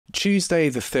Tuesday,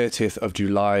 the 30th of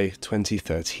July,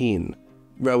 2013.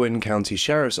 Rowan County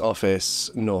Sheriff's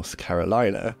Office, North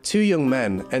Carolina. Two young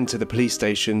men enter the police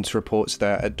station to report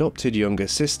their adopted younger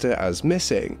sister as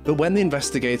missing, but when the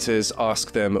investigators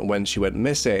ask them when she went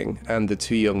missing, and the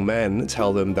two young men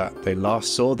tell them that they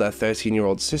last saw their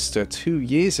 13-year-old sister 2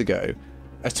 years ago,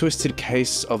 a twisted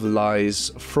case of lies,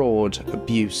 fraud,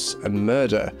 abuse, and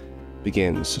murder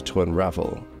begins to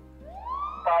unravel.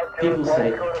 People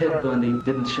say Ted Bundy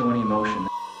didn't show any emotion.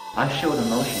 I showed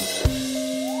emotion.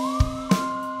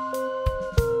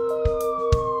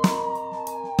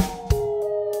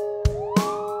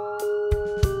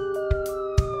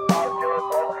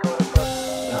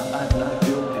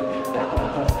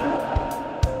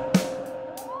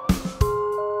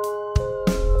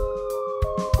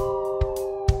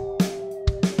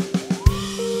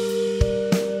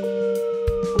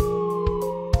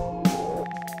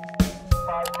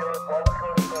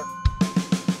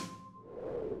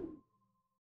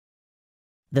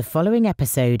 The following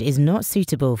episode is not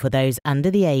suitable for those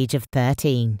under the age of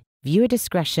 13. Viewer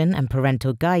discretion and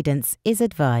parental guidance is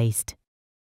advised.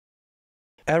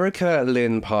 Erica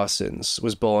Lynn Parsons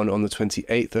was born on the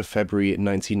 28th of February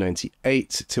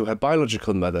 1998 to her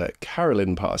biological mother,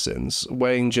 Carolyn Parsons,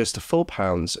 weighing just 4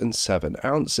 pounds and 7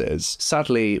 ounces.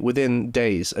 Sadly, within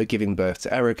days of giving birth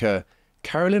to Erica,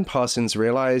 Carolyn Parsons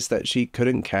realised that she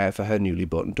couldn't care for her newly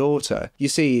born daughter. You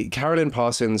see, Carolyn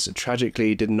Parsons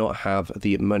tragically did not have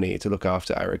the money to look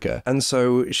after Erica, and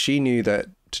so she knew that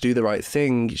to do the right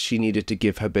thing, she needed to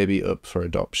give her baby up for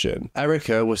adoption.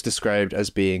 Erica was described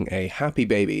as being a happy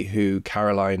baby who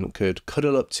Caroline could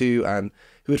cuddle up to and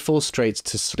who would fall straight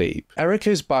to sleep.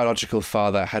 Erica's biological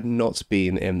father had not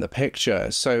been in the picture,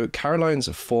 so Caroline's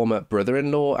former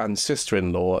brother-in-law and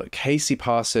sister-in-law, Casey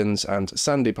Parsons and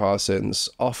Sandy Parsons,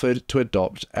 offered to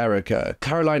adopt Erica.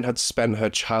 Caroline had spent her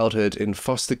childhood in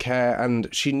foster care,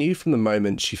 and she knew from the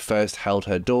moment she first held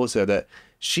her daughter that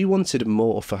she wanted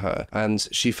more for her, and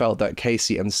she felt that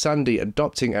Casey and Sandy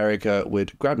adopting Erica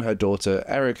would grant her daughter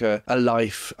Erica a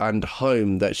life and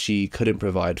home that she couldn't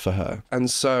provide for her.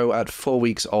 And so at 4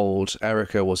 weeks old,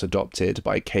 Erica was adopted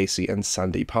by Casey and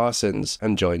Sandy Parsons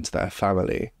and joined their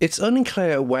family. It's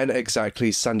unclear when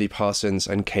exactly Sandy Parsons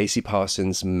and Casey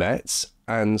Parsons met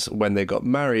and when they got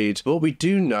married, but what we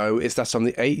do know is that on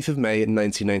the 8th of May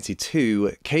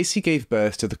 1992, Casey gave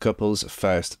birth to the couple's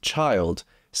first child,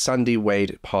 Sandy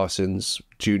Wade Parsons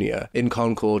Jr. in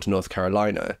Concord, North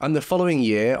Carolina. And the following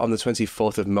year, on the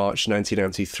 24th of March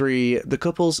 1993, the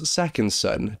couple's second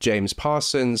son, James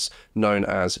Parsons, known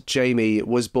as Jamie,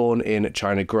 was born in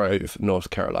China Grove,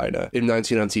 North Carolina. In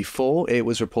 1994, it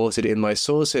was reported in my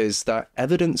sources that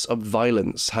evidence of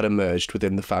violence had emerged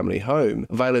within the family home,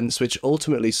 violence which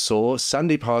ultimately saw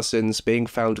Sandy Parsons being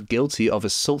found guilty of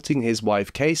assaulting his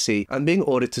wife Casey and being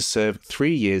ordered to serve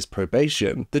 3 years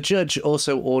probation. The judge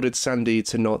also ordered Sandy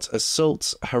to not assault,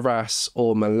 harass,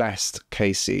 or molest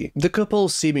Casey. The couple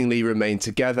seemingly remained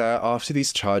together after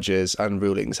these charges and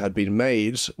rulings had been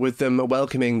made, with them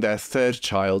welcoming their third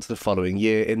child the following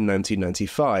year in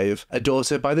 1995, a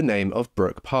daughter by the name of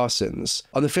Brooke Parsons.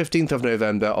 On the 15th of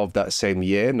November of that same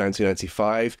year,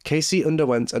 1995, Casey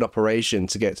underwent an operation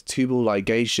to get tubal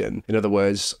ligation. In other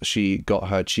words, she got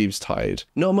her tubes tied.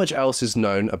 Not much else is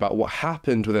known about what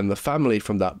happened within the family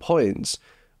from that point,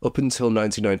 up until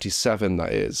 1997,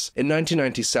 that is. In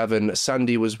 1997,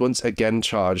 Sandy was once again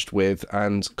charged with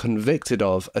and convicted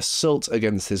of assault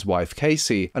against his wife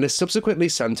Casey, and is subsequently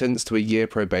sentenced to a year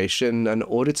probation and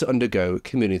ordered to undergo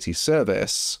community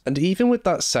service. And even with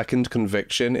that second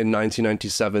conviction in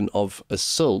 1997 of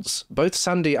assault, both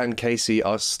Sandy and Casey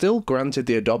are still granted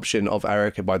the adoption of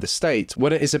Erica by the state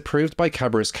when it is approved by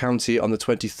Cabarrus County on the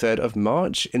 23rd of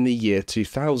March in the year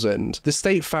 2000. The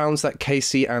state found that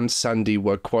Casey and Sandy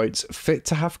were quote, fit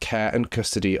to have care and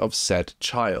custody of said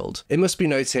child. It must be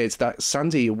noted that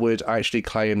Sandy would actually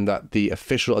claim that the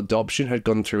official adoption had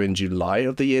gone through in July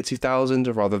of the year 2000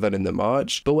 rather than in the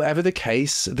March, but whatever the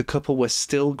case, the couple were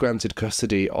still granted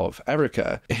custody of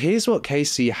Erica. Here's what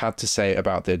Casey had to say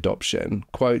about the adoption.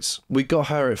 Quote, "We got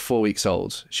her at 4 weeks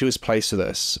old. She was placed with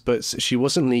us, but she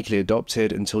wasn't legally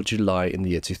adopted until July in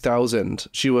the year 2000.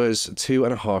 She was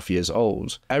 2.5 years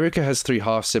old. Erica has 3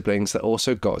 half-siblings that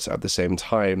also got at the same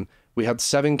time. We had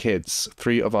 7 kids,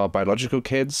 3 of our biological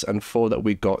kids and 4 that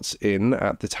we got in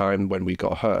at the time when we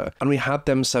got her. And we had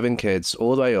them 7 kids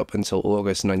all the way up until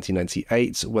August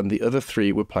 1998, when the other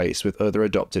 3 were placed with other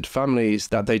adopted families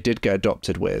that they did get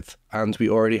adopted with. And we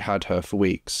already had her for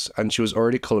weeks, and she was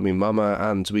already calling me mama,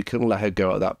 and we couldn't let her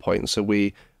go at that point. So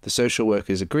we, the social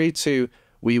workers, agreed to,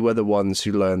 We were the ones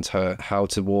who learned her how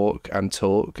to walk and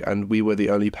talk, and we were the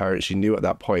only parents she knew at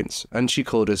that point, and she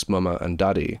called us Mama and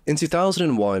Daddy. In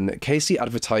 2001, Casey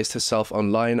advertised herself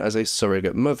online as a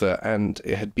surrogate mother, and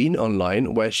it had been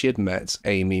online where she had met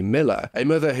Amy Miller, a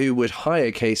mother who would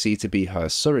hire Casey to be her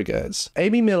surrogate.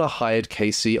 Amy Miller hired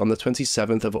Casey on the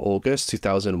 27th of August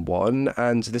 2001,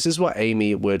 and this is what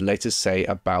Amy would later say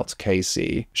about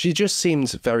Casey. She just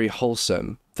seemed very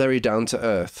wholesome, very down to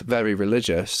earth, very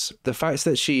religious. The fact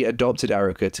that she adopted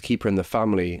Erica to keep her in the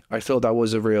family, I thought that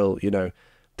was a real,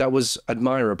 that was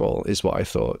admirable, is what I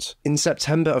thought. In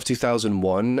September of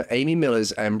 2001, Amy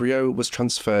Miller's embryo was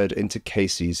transferred into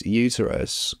Casey's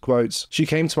uterus. Quote, "She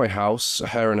came to my house,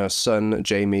 her and her son,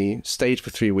 Jamie, stayed for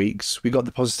 3 weeks. We got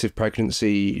the positive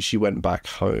pregnancy. She went back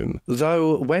home."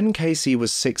 Though, when Casey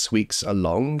was 6 weeks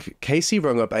along, Casey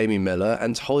rung up Amy Miller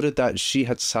and told her that she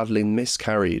had sadly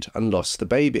miscarried and lost the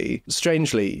baby.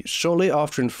 Strangely, shortly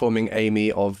after informing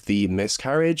Amy of the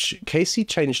miscarriage, Casey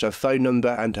changed her phone number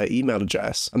and her email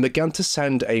address, and began to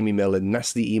send Amy Miller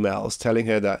nasty emails telling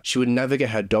her that she would never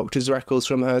get her doctor's records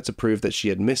from her to prove that she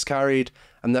had miscarried,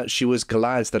 and that she was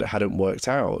glad that it hadn't worked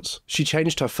out. She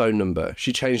changed her phone number,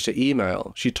 she changed her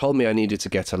email, she told me I needed to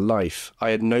get a life.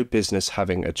 I had no business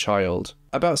having a child.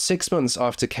 About 6 months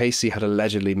after Casey had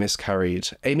allegedly miscarried,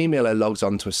 Amy Miller logged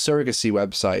onto a surrogacy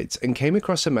website and came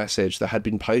across a message that had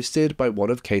been posted by one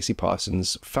of Casey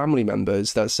Parsons' family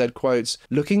members that said, quote,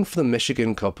 "Looking for the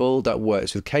Michigan couple that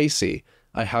works with Casey.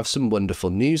 I have some wonderful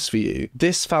news for you."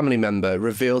 This family member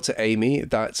revealed to Amy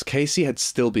that Casey had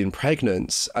still been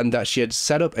pregnant and that she had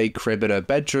set up a crib in her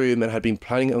bedroom and had been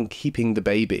planning on keeping the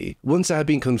baby. Once it had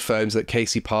been confirmed that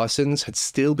Casey Parsons had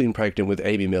still been pregnant with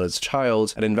Amy Miller's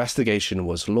child, an investigation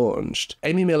was launched.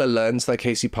 Amy Miller learns that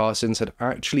Casey Parsons had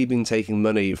actually been taking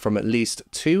money from at least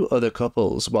 2 other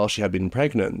couples while she had been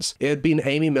pregnant. It had been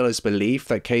Amy Miller's belief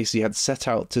that Casey had set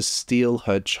out to steal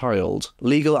her child.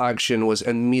 Legal action was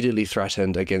immediately threatened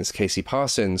against Casey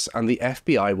Parsons, and the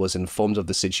FBI was informed of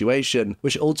the situation,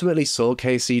 which ultimately saw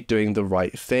Casey doing the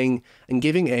right thing and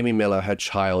giving Amy Miller her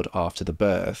child after the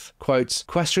birth. Quote,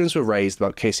 "Questions were raised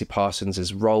about Casey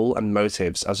Parsons' role and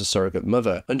motives as a surrogate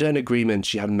mother under an agreement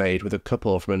she had made with a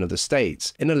couple from another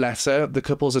state. In a letter, the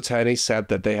couple's attorney said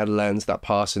that they had learned that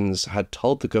Parsons had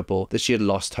told the couple that she had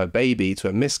lost her baby to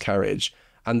a miscarriage,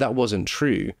 and that wasn't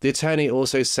true. The attorney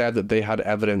also said that they had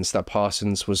evidence that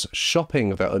Parsons was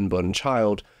shopping their unborn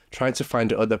child, trying to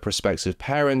find other prospective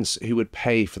parents who would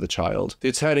pay for the child. The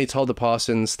attorney told the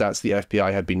Parsons that the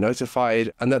FBI had been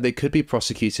notified and that they could be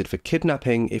prosecuted for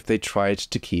kidnapping if they tried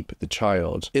to keep the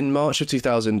child. In March of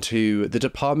 2002, the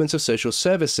Department of Social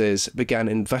Services began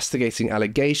investigating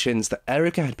allegations that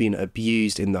Erica had been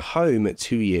abused in the home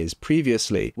 2 years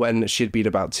previously, when she had been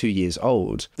about 2 years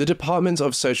old. The Department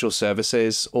of Social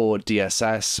Services, or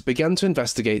DSS, began to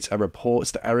investigate a report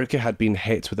that Erica had been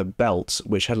hit with a belt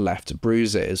which had left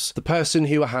bruises. The person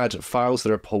who had filed the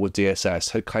report with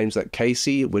DSS had claimed that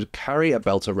Casey would carry a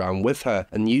belt around with her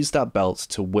and use that belt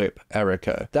to whip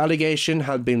Erica. The allegation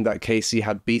had been that Casey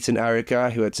had beaten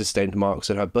Erica, who had sustained marks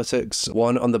on her buttocks,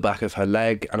 one on the back of her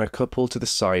leg and a couple to the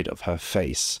side of her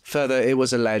face. Further, it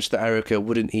was alleged that Erica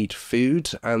wouldn't eat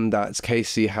food and that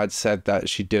Casey had said that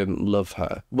she didn't love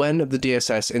her. When the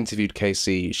DSS interviewed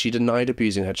Casey, she denied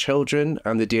abusing her children,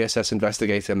 and the DSS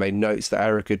investigator made notes that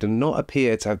Erica did not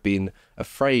appear to have been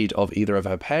afraid of either of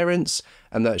her parents,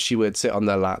 and that she would sit on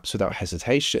their laps without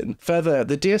hesitation. Further,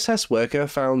 the DSS worker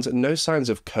found no signs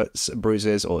of cuts,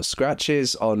 bruises, or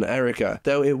scratches on Erica,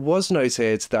 though it was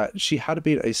noted that she had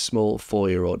been a small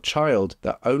 4-year-old child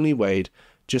that only weighed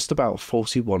just about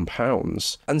 41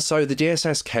 pounds. And so the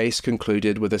DSS case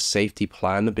concluded with a safety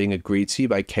plan being agreed to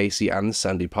by Casey and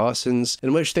Sandy Parsons,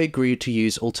 in which they agreed to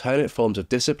use alternate forms of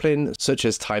discipline, such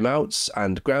as timeouts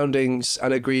and groundings,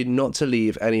 and agreed not to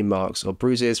leave any marks or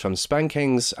bruises from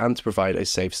spankings, and to provide a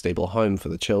safe, stable home for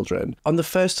the children. On the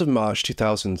 1st of March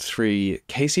 2003,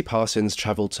 Casey Parsons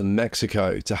travelled to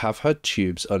Mexico to have her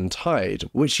tubes untied,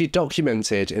 which she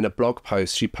documented in a blog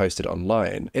post she posted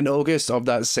online. In August of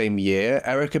that same year,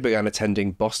 Erica began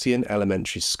attending Boston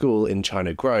Elementary School in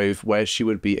China Grove, where she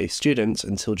would be a student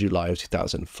until July of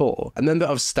 2004. A member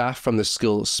of staff from the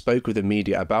school spoke with the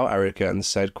media about Erica and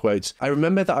said, quote, "I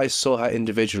remember that I saw her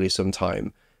individually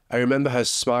sometime. I remember her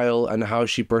smile and how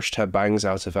she brushed her bangs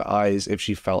out of her eyes if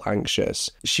she felt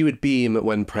anxious. She would beam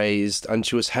when praised, and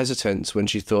she was hesitant when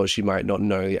she thought she might not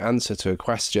know the answer to a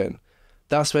question.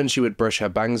 That's when she would brush her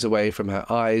bangs away from her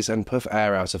eyes and puff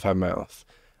air out of her mouth.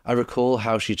 I recall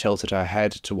how she tilted her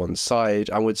head to one side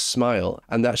and would smile,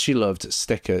 and that she loved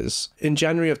stickers. In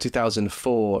January of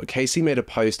 2004, Casey made a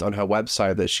post on her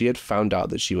website that she had found out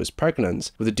that she was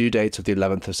pregnant, with a due date of the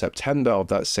 11th of September of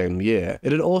that same year.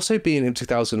 It had also been in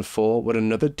 2004 when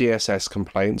another DSS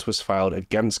complaint was filed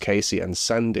against Casey and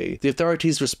Sandy. The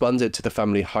authorities responded to the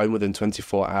family home within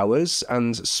 24 hours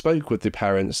and spoke with the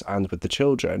parents and with the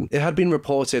children. It had been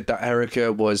reported that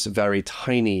Erica was very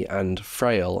tiny and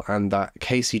frail, and that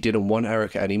Casey didn't want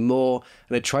Erica anymore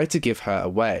and had tried to give her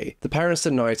away. The parents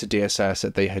denied to DSS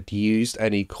that they had used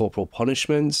any corporal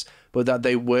punishments, but that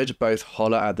they would both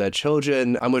holler at their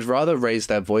children and would rather raise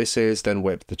their voices than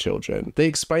whip the children. They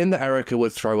explained that Erica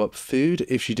would throw up food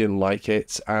if she didn't like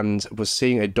it and was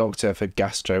seeing a doctor for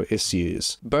gastro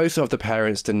issues. Both of the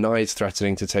parents denied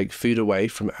threatening to take food away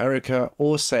from Erica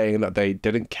or saying that they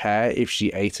didn't care if she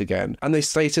ate again, and they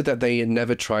stated that they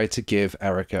never tried to give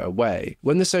Erica away.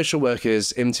 When the social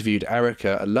workers interviewed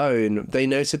Erica alone, they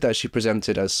noted that she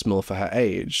presented as small for her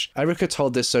age. Erica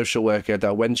told this social worker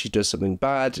that when she does something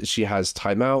bad, she has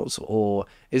time out or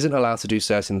isn't allowed to do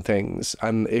certain things,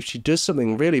 and if she does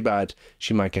something really bad,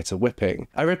 she might get a whipping.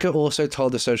 Erica also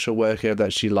told the social worker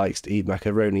that she likes to eat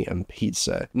macaroni and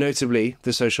pizza. Notably,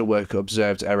 the social worker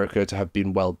observed Erica to have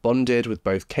been well bonded with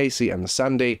both Casey and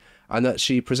Sandy, and that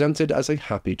she presented as a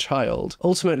happy child.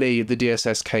 Ultimately, the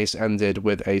DSS case ended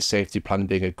with a safety plan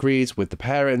being agreed with the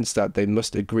parents that they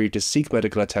must agree to seek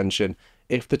medical attention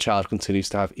if the child continues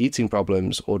to have eating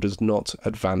problems or does not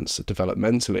advance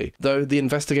developmentally. Though the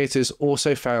investigators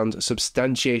also found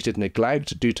substantiated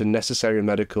neglect due to necessary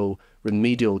medical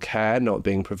remedial care not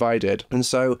being provided, and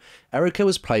so Erica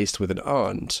was placed with an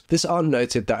aunt. This aunt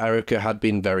noted that Erica had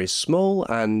been very small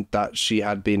and that she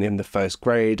had been in the first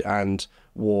grade and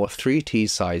wore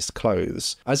 3T-sized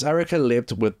clothes. As Erica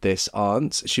lived with this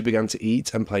aunt, she began to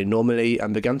eat and play normally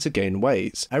and began to gain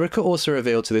weight. Erica also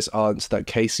revealed to this aunt that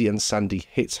Casey and Sandy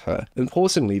hit her.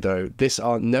 Importantly though, this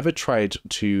aunt never tried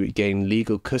to gain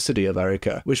legal custody of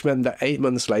Erica, which meant that 8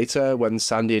 months later, when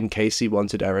Sandy and Casey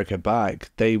wanted Erica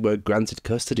back, they were granted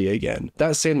custody again.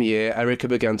 That same year, Erica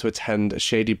began to attend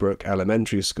Shady Brook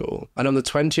Elementary School, and on the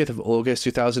 20th of August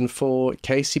 2004,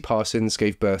 Casey Parsons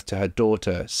gave birth to her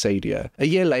daughter, Sadia. A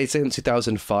year later, in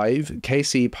 2005,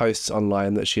 Casey posts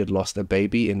online that she had lost a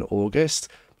baby in August,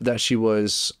 but that she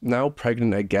was now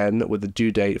pregnant again with a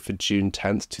due date for June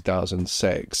 10th,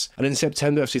 2006. And in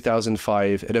September of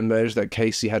 2005, it emerged that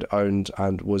Casey had owned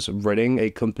and was running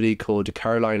a company called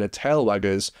Carolina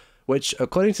Tailwaggers, which,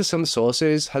 according to some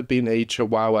sources, had been a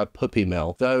Chihuahua puppy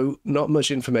mill, though not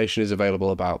much information is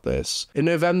available about this. In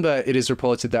November, it is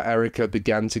reported that Erica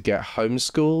began to get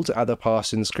homeschooled at the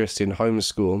Parsons Christian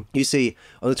Homeschool. You see,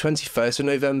 on the 21st of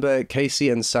November, Casey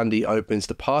and Sandy opened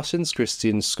the Parsons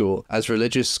Christian School as a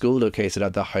religious school located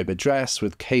at their home address,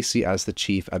 with Casey as the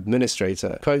chief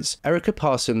administrator. Quote, Erica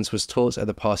Parsons was taught at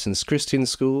the Parsons Christian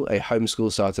School, a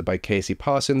homeschool started by Casey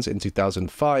Parsons in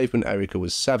 2005 when Erica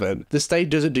was 7. The state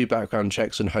doesn't do background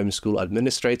checks on homeschool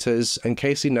administrators, and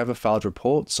Casey never filed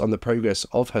reports on the progress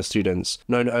of her students,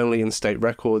 known only in state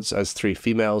records as 3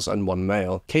 females and 1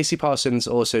 male. Casey Parsons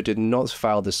also did not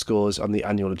file the scores on the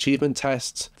annual achievement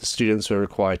tests the students were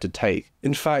required to take.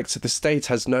 In fact, the state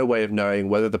has no way of knowing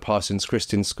whether the Parsons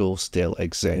Christian School still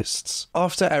exists.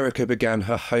 After Erica began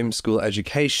her homeschool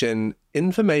education,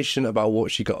 information about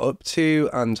what she got up to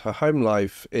and her home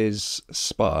life is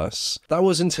sparse. That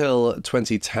was until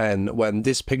 2010, when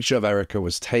this picture of Erica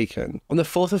was taken. On the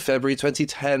 4th of February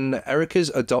 2010, Erica's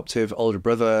adoptive older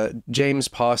brother, James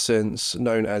Parsons,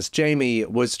 known as Jamie,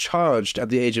 was charged at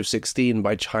the age of 16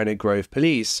 by China Grove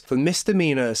police for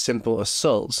misdemeanor simple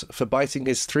assault for biting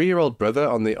his 3-year-old brother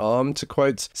on the arm to,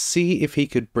 quote, see if he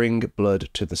could bring blood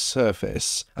to the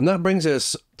surface. And that brings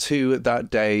us to that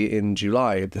day in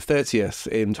July, the 30th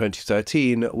in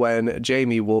 2013, when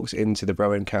Jamie walked into the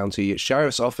Rowan County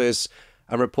Sheriff's Office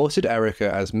and reported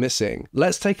Erica as missing.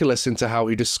 Let's take a listen to how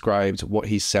he described what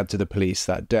he said to the police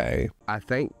that day. I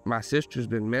think my sister's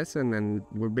been missing, and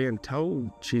we're being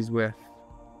told she's with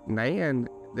Nan.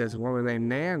 There's a woman named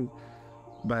Nan,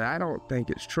 but I don't think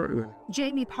it's true.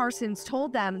 Jamie Parsons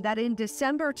told them that in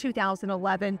December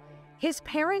 2011, his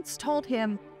parents told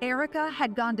him Erica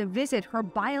had gone to visit her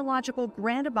biological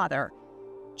grandmother.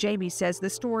 Jamie says the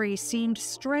story seemed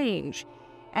strange,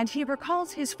 and he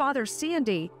recalls his father,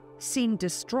 Sandy, seemed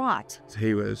distraught.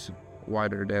 He was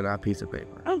whiter than a piece of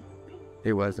paper. Oh.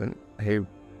 He wasn't.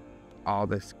 All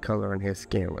this color in his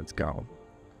skin was gone.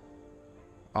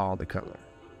 All the color.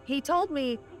 He told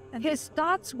me his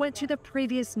thoughts went to the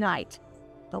previous night,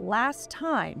 the last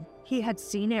time he had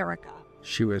seen Erica.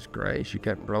 She was gray. She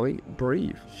couldn't really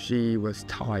breathe. She was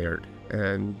tired,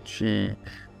 and she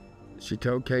She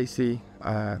told Casey,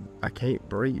 I can't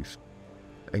breathe.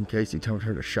 And Casey told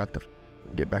her to shut the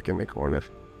get back in the corner.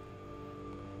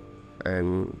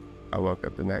 And I woke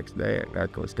up the next day and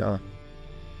Erica was gone.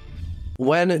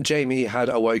 When Jamie had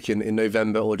awoken in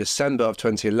November or December of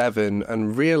 2011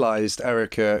 and realised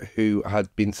Erica, who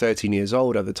had been 13 years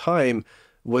old at the time,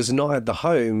 was not at the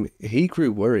home, he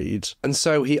grew worried. And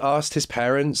so he asked his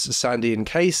parents, Sandy and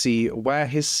Casey, where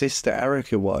his sister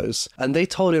Erica was. And they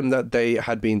told him that they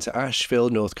had been to Asheville,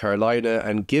 North Carolina,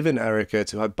 and given Erica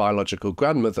to her biological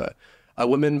grandmother, a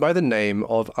woman by the name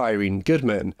of Irene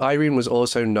Goodman. Irene was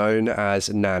also known as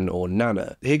Nan or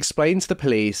Nana. He explained to the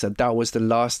police that that was the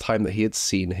last time that he had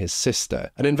seen his sister.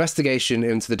 An investigation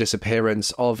into the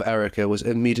disappearance of Erica was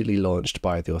immediately launched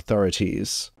by the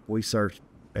authorities. We searched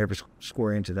every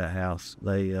square inch of that house.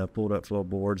 They pulled up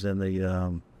floorboards in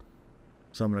the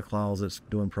some of the closets,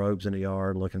 doing probes in the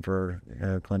yard, looking for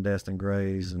clandestine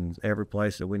graves, and every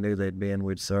place that we knew they'd been,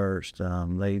 we'd searched.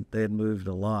 They had moved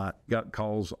a lot. Got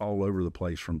calls all over the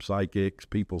place from psychics,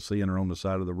 people seeing her on the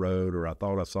side of the road, or I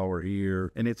thought I saw her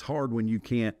here. And it's hard when you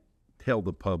can't tell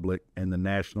the public and the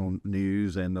national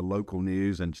news and the local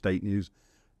news and state news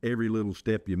every little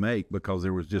step you make, because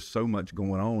there was just so much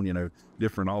going on, you know,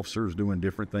 different officers doing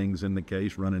different things in the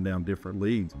case, running down different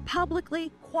leads.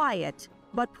 Publicly quiet,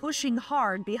 but pushing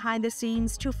hard behind the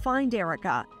scenes to find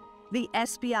Erica. The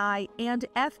SBI and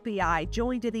FBI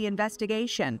joined in the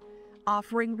investigation,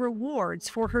 offering rewards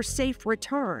for her safe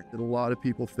return. A lot of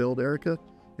people failed Erica,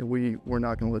 and we were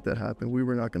not going to let that happen. We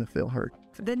were not going to fail her.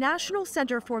 The National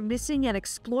Center for Missing and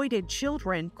Exploited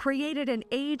Children created an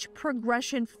age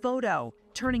progression photo,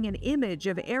 turning an image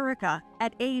of Erica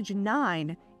at age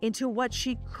 9 into what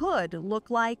she could look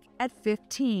like at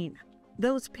 15.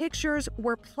 Those pictures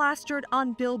were plastered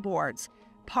on billboards,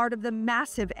 part of the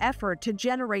massive effort to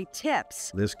generate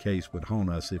tips. This case would haunt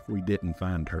us if we didn't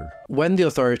find her. When the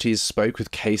authorities spoke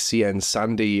with Casey and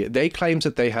Sandy, they claimed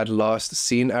that they had last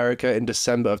seen Erica in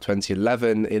December of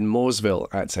 2011 in Mooresville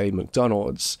at a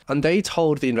McDonald's. And they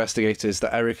told the investigators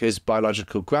that Erica's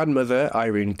biological grandmother,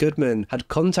 Irene Goodman, had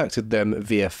contacted them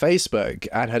via Facebook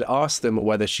and had asked them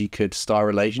whether she could start a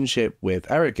relationship with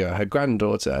Erica, her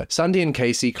granddaughter. Sandy and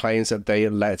Casey claimed that they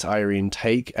let Irene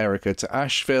take Erica to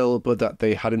Asheville, but that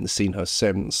they hadn't seen her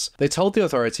since. They told the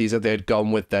authorities that they had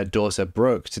gone with their daughter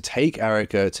Brooke to take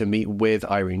Erica to meet with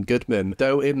Irene Goodman,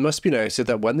 though it must be noted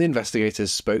that when the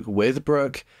investigators spoke with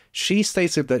Brooke, she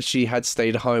stated that she had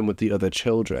stayed home with the other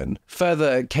children.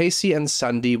 Further, Casey and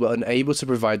Sandy were unable to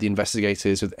provide the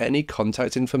investigators with any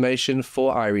contact information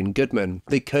for Irene Goodman.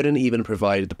 They couldn't even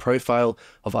provide the profile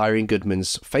of Irene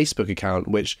Goodman's Facebook account,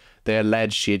 which they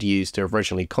alleged she had used to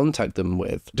originally contact them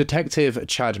with. Detective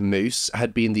Chad Moose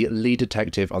had been the lead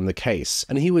detective on the case,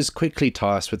 and he was quickly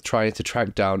tasked with trying to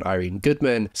track down Irene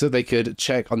Goodman so they could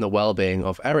check on the well-being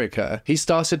of Erica. He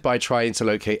started by trying to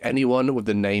locate anyone with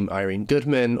the name Irene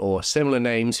Goodman or similar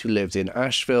names who lived in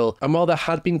Asheville, and while there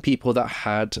had been people that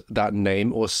had that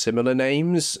name or similar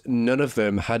names, none of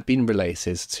them had been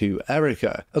related to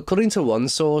Erica. According to one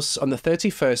source, on the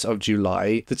 31st of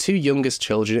July, the two youngest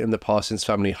children in the Parsons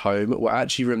family home were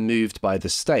actually removed by the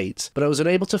state, but I was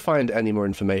unable to find any more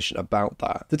information about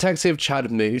that. Detective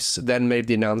Chad Moose then made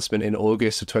the announcement in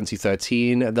August of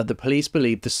 2013 that the police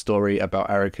believed the story about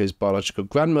Erica's biological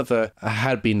grandmother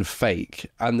had been fake,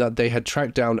 and that they had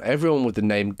tracked down everyone with the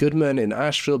name Goodman in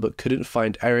Asheville but couldn't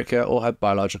find Erica or her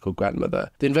biological grandmother.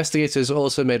 The investigators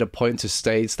also made a point to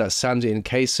state that Sandy and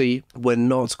Casey were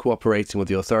not cooperating with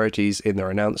the authorities in their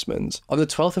announcement. On the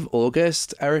 12th of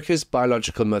August, Erica's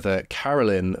biological mother,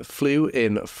 Carolyn, flew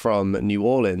in from New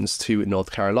Orleans to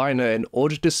North Carolina in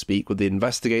order to speak with the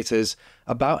investigators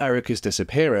about Erica's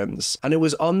disappearance, and it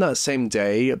was on that same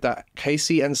day that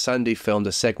Casey and Sandy filmed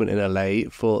a segment in LA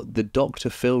for the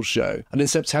Dr. Phil show. And in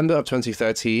September of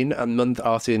 2013, a month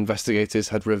after the investigators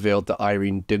had revealed that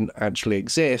Irene didn't actually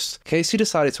exist, Casey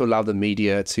decided to allow the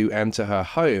media to enter her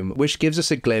home, which gives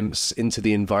us a glimpse into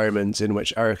the environment in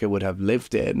which Erica would have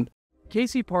lived in.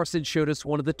 Casey Parsons showed us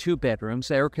one of the two bedrooms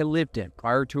Erica lived in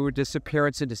prior to her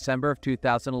disappearance in December of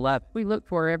 2011. We look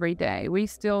for her every day. We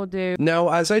still do. Now,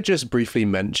 as I just briefly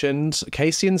mentioned,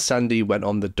 Casey and Sandy went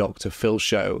on the Dr. Phil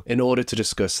show in order to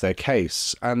discuss their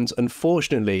case, and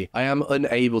unfortunately, I am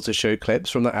unable to show clips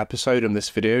from that episode in this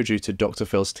video due to Dr.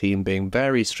 Phil's team being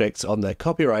very strict on their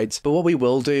copyright, but what we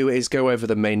will do is go over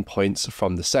the main points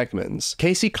from the segments.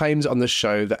 Casey claims on the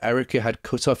show that Erica had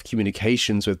cut off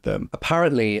communications with them.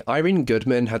 Apparently, Irene Irene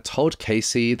Goodman had told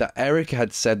Casey that Erica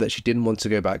had said that she didn't want to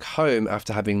go back home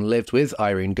after having lived with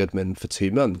Irene Goodman for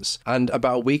 2 months. And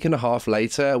about a week and a half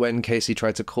later, when Casey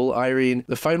tried to call Irene,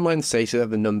 the phone line stated that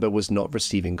the number was not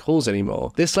receiving calls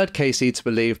anymore. This led Casey to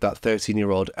believe that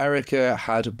 13-year-old Erica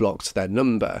had blocked their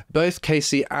number. Both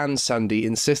Casey and Sandy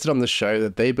insisted on the show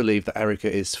that they believe that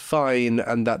Erica is fine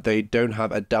and that they don't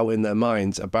have a doubt in their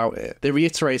minds about it. They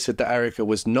reiterated that Erica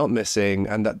was not missing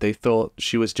and that they thought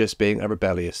she was just being a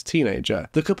rebellious teenager.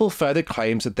 The couple further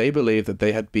claims that they believed that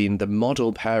they had been the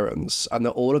model parents and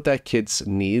that all of their kids'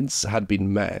 needs had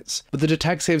been met. But the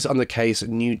detectives on the case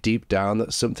knew deep down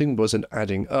that something wasn't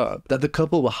adding up, that the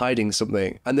couple were hiding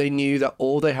something, and they knew that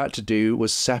all they had to do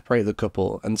was separate the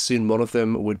couple, and soon one of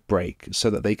them would break so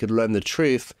that they could learn the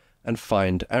truth and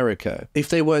find Erica. If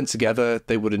they weren't together,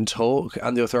 they wouldn't talk,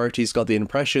 and the authorities got the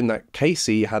impression that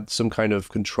Casey had some kind of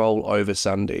control over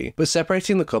Sandy. But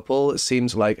separating the couple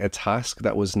seemed like a task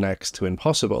that was next to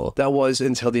impossible. That was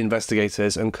until the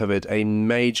investigators uncovered a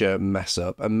major mess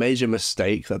up, a major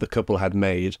mistake that the couple had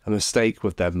made, a mistake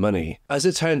with their money. As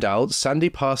it turned out, Sandy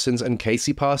Parsons and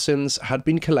Casey Parsons had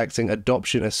been collecting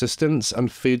adoption assistance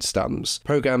and food stamps,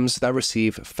 programs that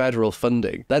receive federal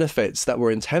funding, benefits that were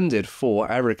intended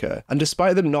for Erica. And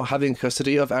despite them not having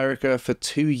custody of Erica for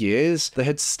 2 years, they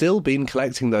had still been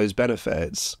collecting those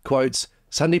benefits. Quote,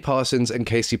 Sandy Parsons and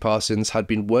Casey Parsons had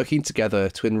been working together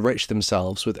to enrich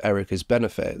themselves with Erica's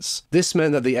benefits. This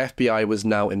meant that the FBI was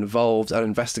now involved and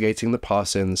investigating the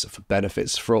Parsons for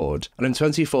benefits fraud. And in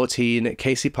 2014,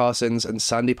 Casey Parsons and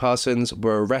Sandy Parsons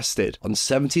were arrested on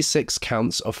 76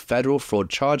 counts of federal fraud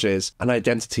charges and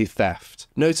identity theft.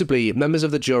 Notably, members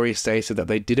of the jury stated that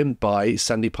they didn't buy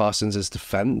Sandy Parsons'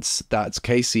 defense that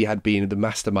Casey had been the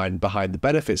mastermind behind the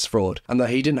benefits fraud and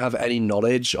that he didn't have any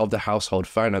knowledge of the household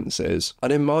finances.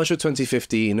 And in March of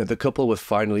 2015, the couple were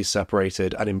finally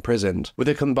separated and imprisoned, with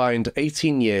a combined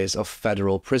 18 years of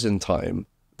federal prison time.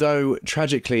 Though,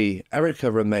 tragically,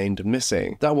 Erica remained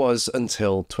missing. That was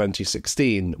until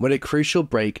 2016, when a crucial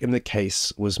break in the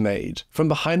case was made. From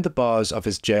behind the bars of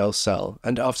his jail cell,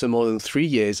 and after more than 3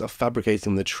 years of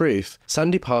fabricating the truth,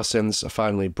 Sandy Parsons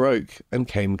finally broke and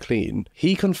came clean.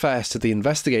 He confessed to the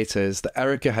investigators that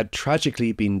Erica had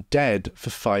tragically been dead for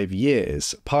 5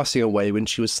 years, passing away when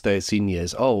she was 13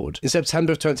 years old. In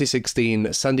September of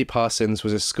 2016, Sandy Parsons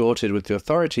was escorted with the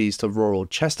authorities to rural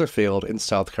Chesterfield in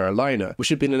South Carolina, which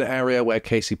had been an area where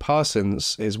Casey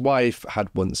Parsons, his wife, had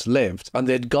once lived, and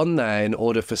they had gone there in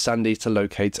order for Sandy to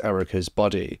locate Erica's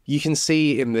body. You can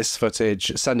see in this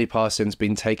footage Sandy Parsons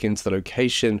being taken to the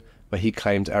location where he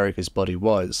claimed Erica's body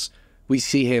was. We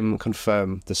see him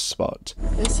confirm the spot.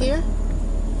 This here?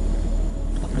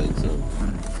 I think so.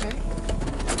 Okay.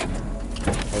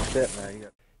 That's it now.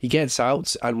 He gets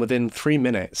out, and within 3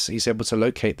 minutes, he's able to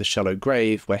locate the shallow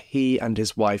grave where he and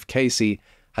his wife Casey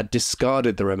had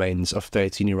discarded the remains of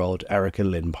 13-year-old Erica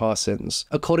Lynn Parsons.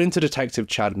 According to Detective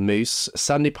Chad Moose,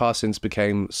 Sandy Parsons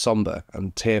became somber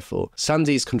and tearful.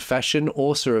 Sandy's confession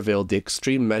also revealed the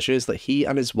extreme measures that he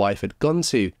and his wife had gone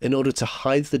to in order to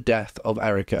hide the death of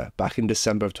Erica back in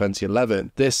December of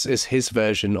 2011. This is his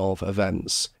version of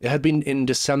events. It had been in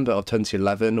December of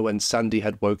 2011 when Sandy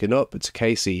had woken up to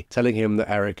Casey, telling him that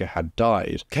Erica had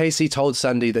died. Casey told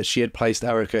Sandy that she had placed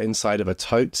Erica inside of a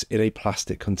tote in a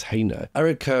plastic container.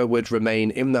 Erica would remain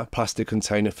in that plastic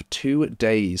container for 2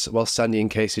 days while Sandy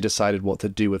and Casey decided what to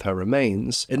do with her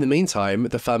remains. In the meantime,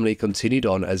 the family continued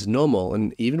on as normal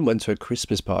and even went to a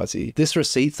Christmas party. This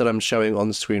receipt that I'm showing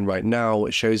on screen right now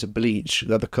shows bleach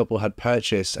that the couple had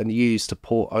purchased and used to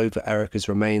pour over Erica's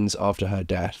remains after her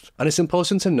death. And it's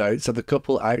important to note that the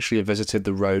couple actually visited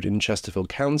the road in Chesterfield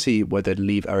County where they'd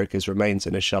leave Erica's remains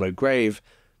in a shallow grave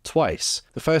twice.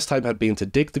 The first time had been to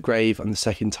dig the grave, and the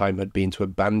second time had been to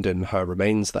abandon her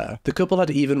remains there. The couple had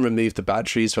even removed the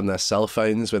batteries from their cell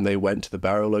phones when they went to the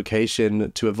burial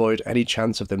location to avoid any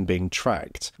chance of them being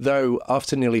tracked. Though,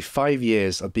 after nearly 5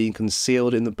 years of being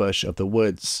concealed in the bush of the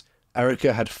woods,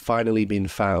 Erica had finally been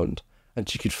found, and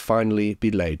she could finally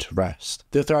be laid to rest.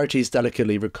 The authorities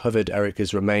delicately recovered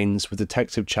Erica's remains, with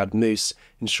Detective Chad Moose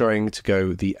ensuring to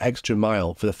go the extra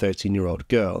mile for the 13-year-old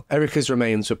girl. Erica's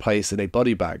remains were placed in a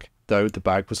body bag, though the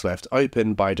bag was left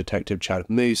open by Detective Chad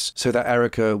Moose so that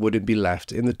Erica wouldn't be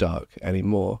left in the dark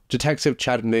anymore. Detective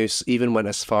Chad Moose even went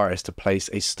as far as to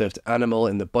place a stuffed animal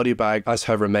in the body bag as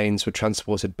her remains were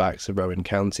transported back to Rowan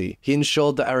County. He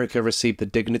ensured that Erica received the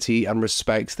dignity and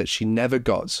respect that she never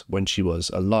got when she was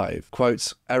alive.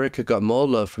 Quote, Erica got more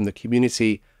love from the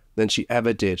community than she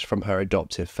ever did from her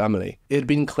adoptive family. It had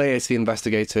been clear to the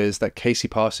investigators that Casey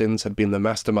Parsons had been the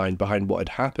mastermind behind what had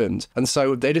happened, and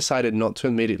so they decided not to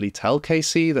immediately tell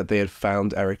Casey that they had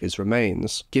found Erica's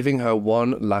remains, giving her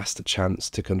one last chance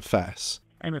to confess.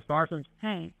 Hey, Miss Parsons.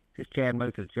 Hey. This is Chad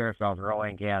Moose at the Sheriff's Office,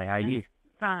 Rowan County. How you?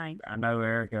 Fine. I know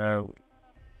Erica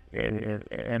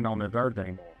isn't on this earth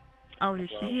anymore. Oh, yes,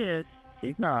 she is.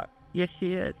 She's not. Yes,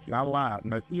 she is. Not alive.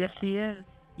 No. Yes, she is.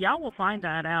 Y'all will find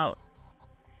that out.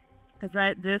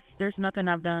 Because there's nothing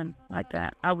I've done like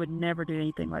that. I would never do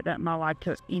anything like that in my life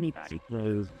to anybody.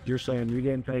 So you're saying you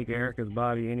didn't take Erica's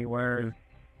body anywhere?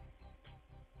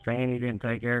 Saying you didn't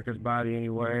take Erica's body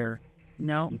anywhere?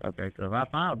 No. Okay, so if I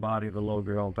find a body of a little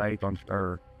girl on Payton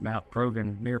or Mount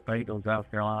Crogan near Payton, South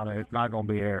Carolina, it's not going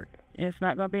to be Erica. It's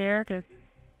not going to be Erica.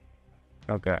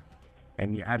 Okay.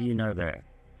 And how do you know that?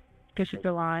 Because she's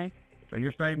alive. So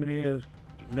your statement is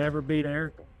you never beat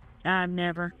Erica? I've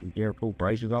never. Did you ever pull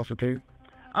braces off her too?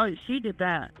 Oh, she did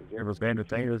that. Did you ever bend her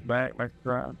fingers back like a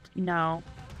crowd? No.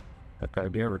 Okay,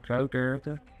 have you ever choked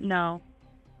Erica? No.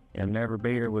 And never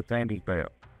beat her with Sandy's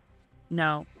belt?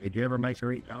 No. Did you ever make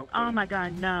her eat dog food? Oh my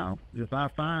God, no. If I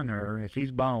find her and she's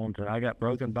bones and I got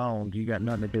broken bones, you got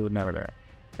nothing to do with none of that.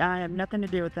 I have nothing to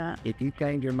do with that. If you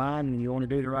change your mind and you want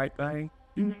to do the right thing,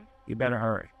 you better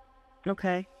hurry.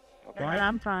 Okay. Okay.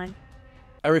 I'm fine.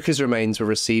 Erica's remains were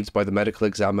received by the medical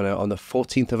examiner on the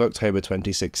 14th of October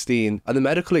 2016, and the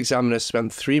medical examiner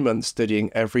spent 3 months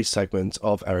studying every segment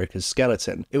of Erica's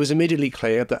skeleton. It was immediately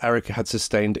clear that Erica had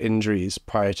sustained injuries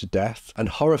prior to death, and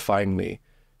horrifyingly,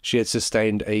 she had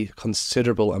sustained a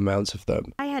considerable amount of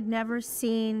them. I had never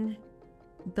seen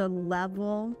the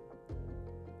level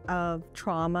of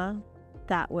trauma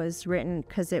that was written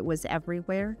because it was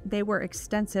everywhere. They were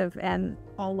extensive and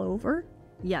all over.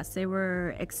 Yes, they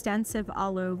were extensive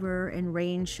all over and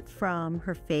range from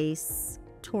her face,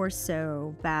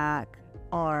 torso, back,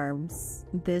 arms.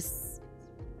 This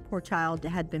poor child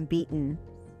had been beaten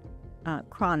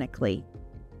chronically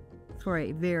for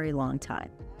a very long time.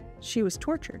 She was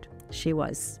tortured. She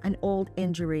was. An old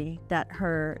injury that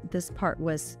this part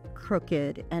was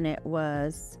crooked and it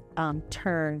was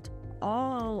turned.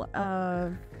 All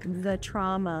of the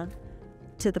trauma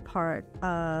to the part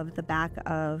of the back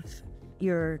of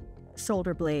your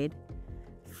shoulder blade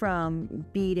from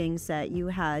beatings that you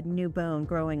had new bone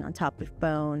growing on top of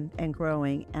bone and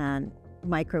growing and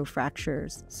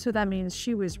microfractures. So that means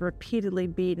she was repeatedly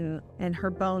beaten and her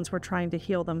bones were trying to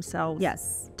heal themselves.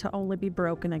 Yes. To only be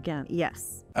broken again.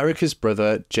 Yes. Erica's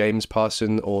brother, James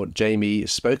Parson, or Jamie,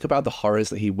 spoke about the horrors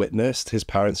that he witnessed his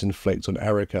parents inflict on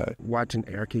Erica. Watching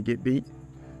Erica get beat,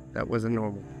 that wasn't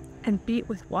normal. And beat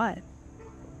with what?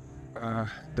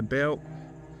 The belt,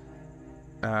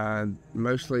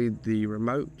 mostly the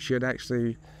remote.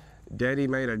 Daddy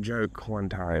made a joke one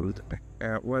time.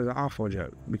 It was an awful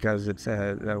joke because it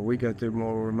said we go through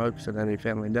more remotes than any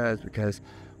family does because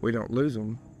we don't lose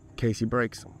them. Casey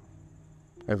breaks them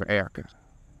over Erica.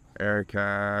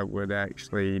 Erica would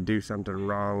actually do something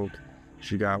wrong.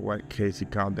 She got what Casey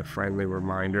called the friendly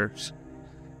reminders.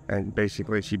 And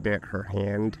basically she bent her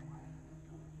hand,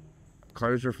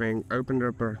 closed her finger, opened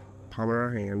up her palm of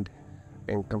her hand,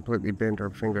 and completely bent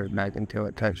her fingers back until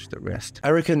it touched the wrist.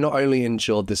 Erica not only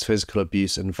endured this physical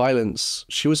abuse and violence,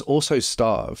 she was also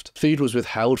starved. Food was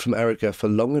withheld from Erica for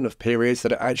long enough periods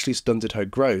that it actually stunted her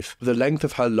growth, with the length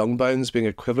of her long bones being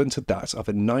equivalent to that of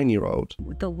a 9-year-old.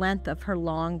 The length of her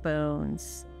long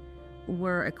bones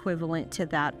were equivalent to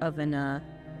that of a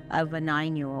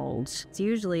 9-year-old. It's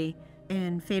usually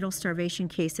in fatal starvation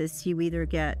cases, you either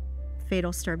get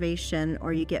fatal starvation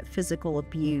or you get physical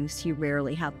abuse. You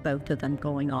rarely have both of them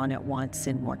going on at once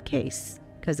in one case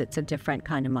because it's a different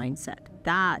kind of mindset.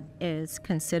 That is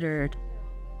considered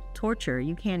torture.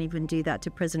 You can't even do that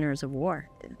to prisoners of war.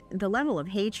 The level of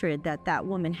hatred that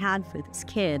woman had for this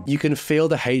kid. You can feel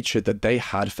the hatred that they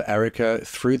had for Erica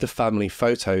through the family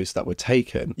photos that were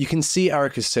taken. You can see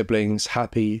Erica's siblings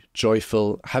happy,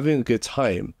 joyful, having a good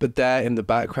time, but there in the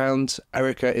background,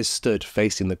 Erica is stood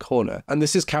facing the corner. And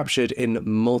this is captured in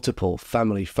multiple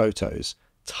family photos,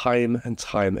 time and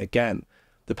time again.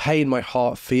 The pain my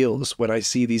heart feels when I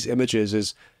see these images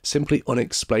is simply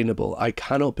unexplainable. I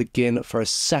cannot begin for a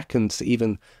second to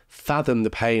even fathom the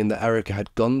pain that Erica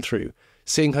had gone through,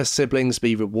 seeing her siblings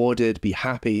be rewarded, be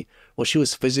happy, while she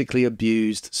was physically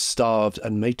abused, starved,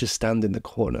 and made to stand in the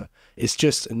corner. It's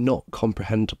just not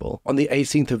comprehensible. On the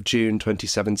 18th of June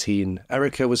 2017,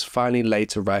 Erica was finally laid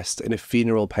to rest in a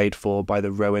funeral paid for by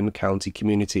the Rowan County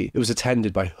community. It was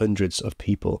attended by hundreds of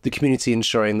people, the community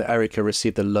ensuring that Erica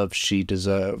received the love she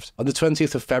deserved. On the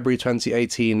 20th of February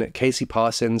 2018, Casey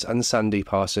Parsons and Sandy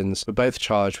Parsons were both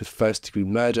charged with first-degree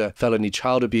murder, felony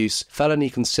child abuse, felony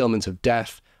concealment of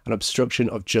death, and obstruction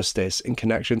of justice in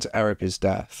connection to Erica's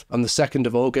death. On the 2nd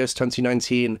of August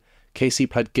 2019, Casey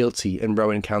pled guilty in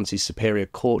Rowan County Superior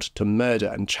Court to murder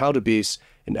and child abuse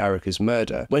in Erica's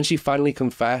murder. When she finally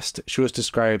confessed, she was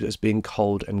described as being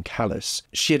cold and callous.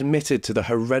 She admitted to the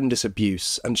horrendous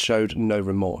abuse and showed no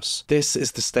remorse. This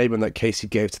is the statement that Casey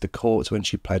gave to the court when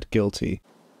she pled guilty.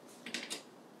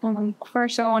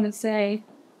 First I want to say,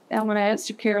 I'm going to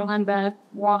ask Caroline back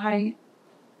why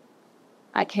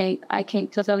I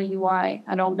can't tell you why.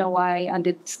 I don't know why I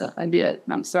did the stuff I did.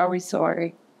 I'm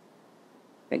sorry.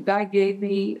 But God gave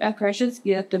me a precious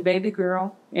gift, a baby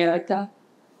girl, Erica,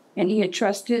 and he had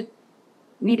trusted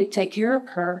me to take care of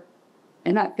her.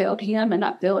 And I failed him and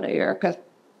I failed Erica.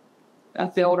 I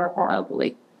failed her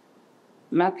horribly.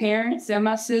 My parents and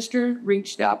my sister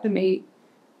reached out to me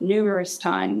numerous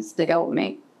times to help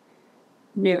me.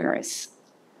 Numerous.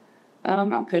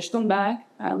 I pushed them back.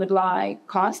 I would lie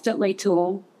constantly to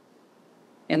them.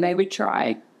 And they would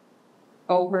try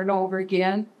over and over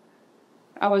again.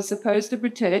 I was supposed to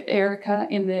protect Erica.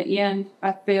 In the end,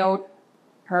 I failed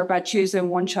her by choosing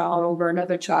one child over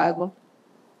another child.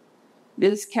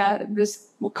 This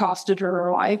costed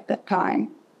her life that time.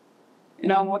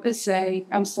 And I want to say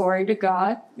I'm sorry to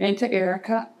God and to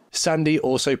Erica. Sandy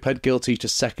also pled guilty to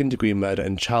second-degree murder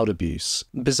and child abuse.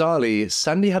 Bizarrely,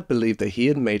 Sandy had believed that he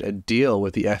had made a deal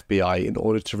with the FBI in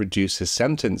order to reduce his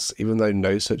sentence, even though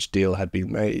no such deal had been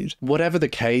made. Whatever the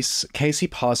case, Casey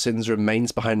Parsons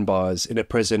remains behind bars in a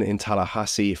prison in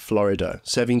Tallahassee, Florida,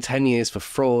 serving 10 years for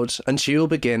fraud, and she will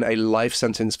begin a life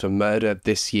sentence for murder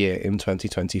this year in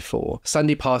 2024.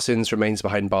 Sandy Parsons remains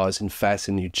behind bars in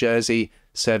Fairton, New Jersey,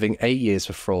 serving 8 years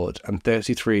for fraud and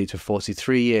 33 to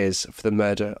 43 years for the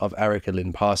murder of Erica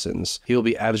Lynn Parsons. He will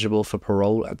be eligible for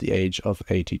parole at the age of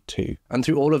 82. And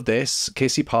through all of this,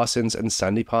 Casey Parsons and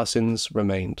Sandy Parsons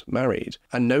remained married,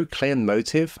 and no clear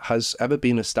motive has ever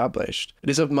been established. It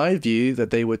is of my view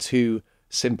that they were two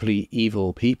simply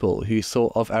evil people who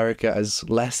thought of Erica as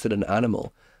less than an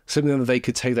animal, something that they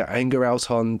could take their anger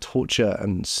out on, torture,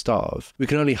 and starve. We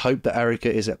can only hope that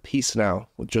Erica is at peace now,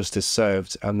 with justice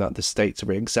served, and that the states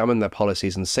re-examine their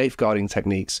policies and safeguarding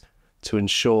techniques to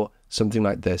ensure something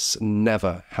like this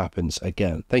never happens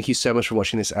again. Thank you so much for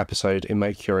watching this episode in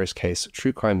my Curious Case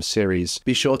True Crime series.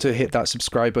 Be sure to hit that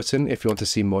subscribe button if you want to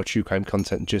see more true crime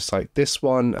content just like this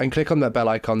one, and click on that bell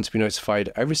icon to be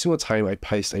notified every single time I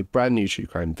post a brand new true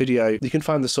crime video. You can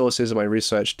find the sources of my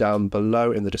research down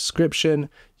below in the description.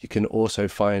 You can also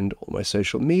find all my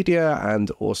social media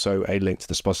and also a link to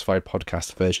the Spotify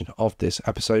podcast version of this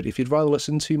episode if you'd rather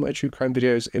listen to my true crime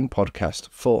videos in podcast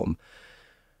form.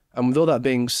 And with all that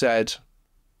being said,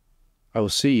 I will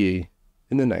see you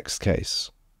in the next case.